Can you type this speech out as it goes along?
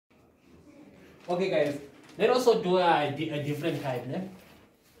Okay, guys. Let's also do a different type, ne?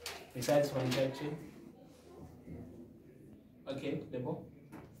 Besides one type 2. Okay, Debo.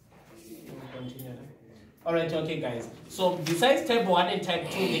 Continue. Alright, okay, guys. So besides type 1 and type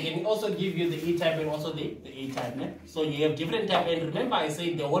 2, they can also give you the E type and also the A type, ne? So you have different type. And remember, I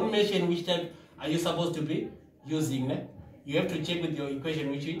said they won't mention which type are you supposed to be using, ne? You have to check with your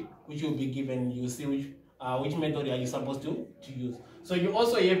equation which will be given. You see which method are you supposed to use. So you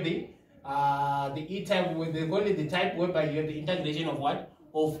also have the E type, where they call it the type whereby you have the integration of what?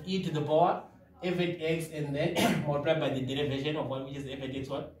 Of e to the power f at x and then multiplied by the derivation of what, which is f at x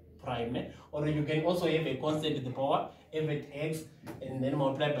what? Prime. Eh? Or you can also have a constant to the power f at x and then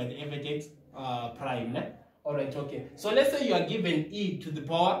multiplied by the f at x prime. Eh? Alright, okay. So let's say you are given e to the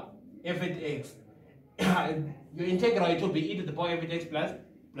power f at x. Your integral, it will be e to the power f at x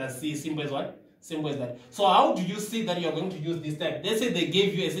plus c, simple as what? Simple as that. So how do you see that you are going to use this type? Let's say they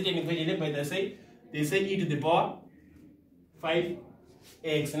gave you a certain equation, but they say e to the power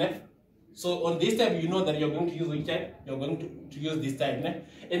 5x. Ne? So on this type, you know that you're going to use which type? You're going to use this type. Ne?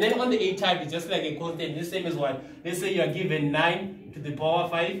 And then on the A type, it's just like a constant. The same as what? Let's say you are given 9 to the power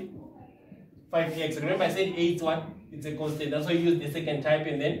 5x. Remember I said 8 is what? It's a constant. That's why you use the second type.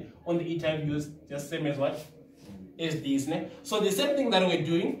 And then on the E type, use just same as what? As this. Ne? So the same thing that we're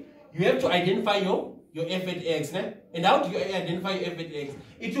doing, you have to identify your f at x. Ne? And how do you identify your f at x?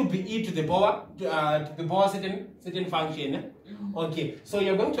 It will be e to the power certain function. Ne? Okay, so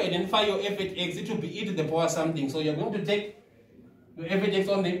you're going to identify your f at x. It will be e to the power something. So you're going to take your f at x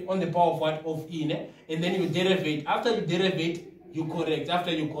on the power of what? Of e. Ne? And then you derivate. After you derivate, you correct.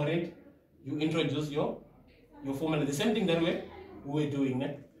 After you correct, you introduce your formula. The same thing that we're doing.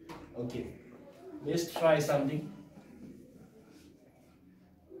 Ne? Okay, let's try something.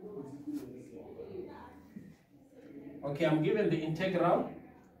 Okay, I'm given the integral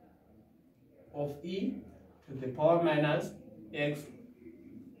of e to the power minus x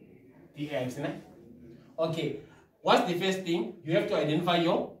dx. Ne? Okay, what's the first thing? You have to identify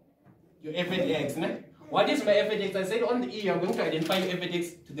your f at x. Ne? What is my f at x? I said on the e, you're going to identify your f at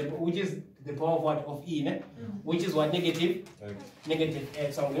x which is to the power of what? Of e. Ne? Which is what? Negative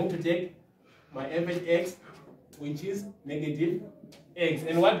x. So I'm going to take my f at x, which is negative x.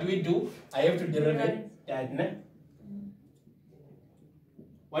 And what do? I have to derive that. Ne?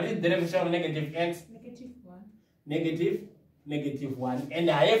 What is the derivation of negative x? Negative 1. And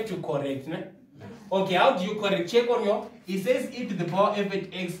I have to correct. Ne? Okay, how do you correct? Check on your, it says e to the power f at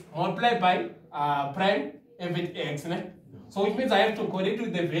x multiplied by prime f at x. Ne? So which means I have to correct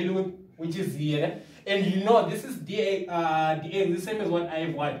with the value which is here. Ne? And you know this is dx, the same as what I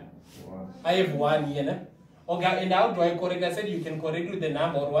have what? I have 1 here. Ne? Okay, and how do I correct? I said you can correct with the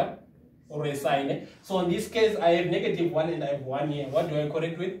number or what? Or a sign. Eh? So in this case, I have negative 1 and I have 1 here. What do I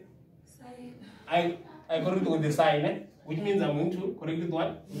correct with? Sign. I correct with the sign, eh? Which means I'm going to correct with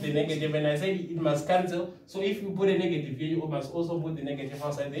what? With the negative. And I said it must cancel. So if you put a negative here, you must also put the negative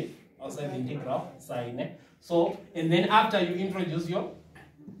outside the integral sign. Eh? So, and then after you introduce your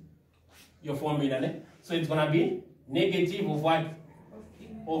formula. Eh? So it's going to be negative of what?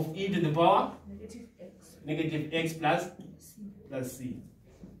 Of e to the power? Negative x plus c.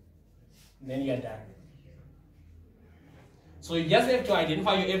 Then you are done. So you just have to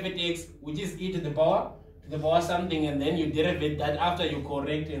identify your f at x, which is e to the power something, and then you derive that after you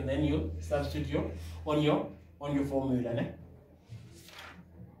correct, and then you substitute on your formula. Ne?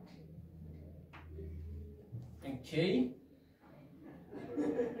 Okay.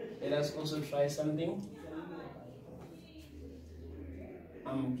 Let us also try something.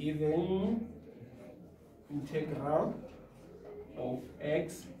 I'm given integral of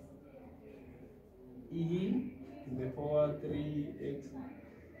x e to the power 3x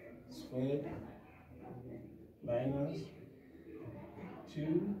squared minus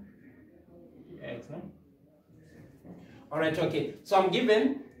 2x. No? Alright, okay. So I'm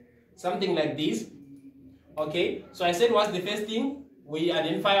given something like this. Okay, so I said what's the first thing? We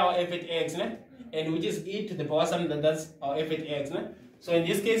identify our f at x, ne? And which is e to the power something, that's our f at x. Ne? So in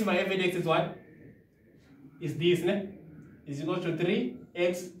this case, my f at x is what? Is this, ne? Is equal to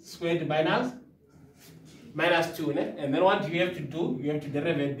 3x squared minus 2. Ne? And then what you have to do, you have to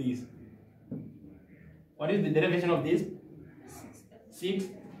derive this. What is the derivation of this?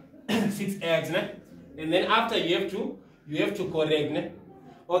 6x. Ne? And then after you have to correct. Ne?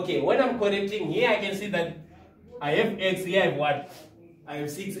 Okay, when I'm correcting here, I can see that I have x, here I have what? I have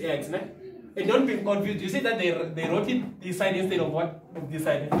 6x. Ne? And don't be confused. You see that they wrote it this side instead of what? Of this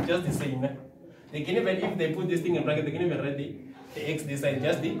side. Just the same. Ne? They can even, if they put this thing in bracket, they can even write the x this side,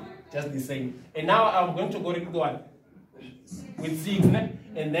 just the same. And now I'm going to correct with what? With 6. Ne?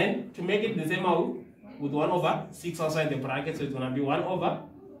 And then to make it the same out with 1 over 6 outside the bracket, so it's going to be 1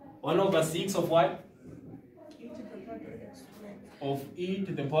 over 6 of what? Of e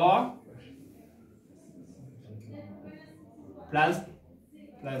to the power plus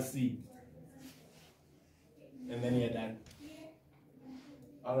c. And then you're done.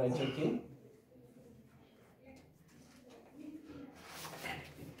 Alright, okay.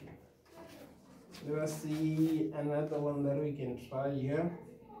 Let us see another one that we can try here.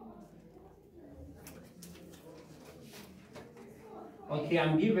 Okay,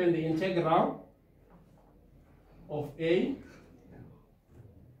 I'm given the integral of a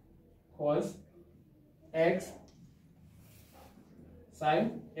cos x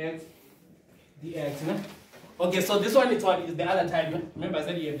sine x dx. No? Okay, so this one is what is the other type. No? Remember I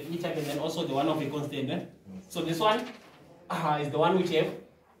said you have the e type and then also the one of a constant. No? So this one is the one which have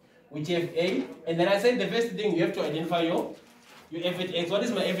a, and then I said the first thing you have to identify your f at x. What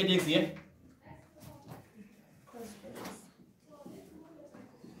is my f at x here?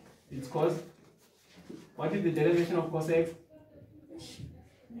 It's cos. What is the derivation of cos x?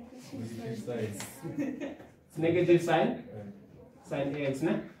 It's negative sine x.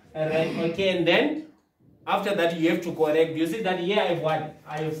 No? Alright, okay, and then after that you have to correct. You see that here I have what?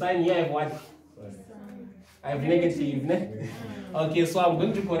 I have sine, here I have what? I have negative. No? Okay, so I'm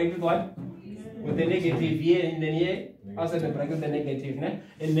going to correct with what? With the negative here and then here, outside the bracket the negative. Ne?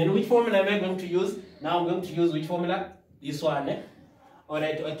 And then which formula am I going to use? Now I'm going to use which formula? This one. Ne?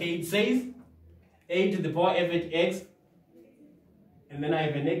 Alright, okay, it says a to the power f at x. And then I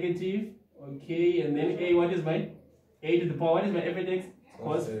have a negative. Okay, and then a, what is my? A to the power, what is my f at x?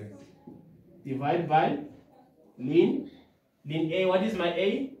 Cos. Divide by ln a, what is my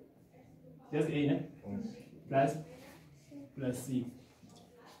a? Just a, ne? Plus c,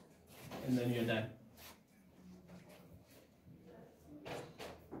 and then you're done.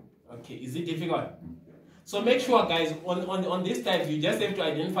 Okay, is it difficult? So make sure, guys, on this type you just have to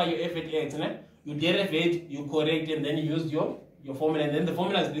identify your f at x. Né? You derive it, you correct, and then you use your formula, and then the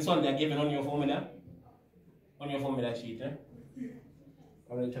formula is this one. They are given on your formula sheet.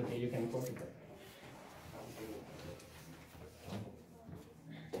 Alright, okay, you can copy that.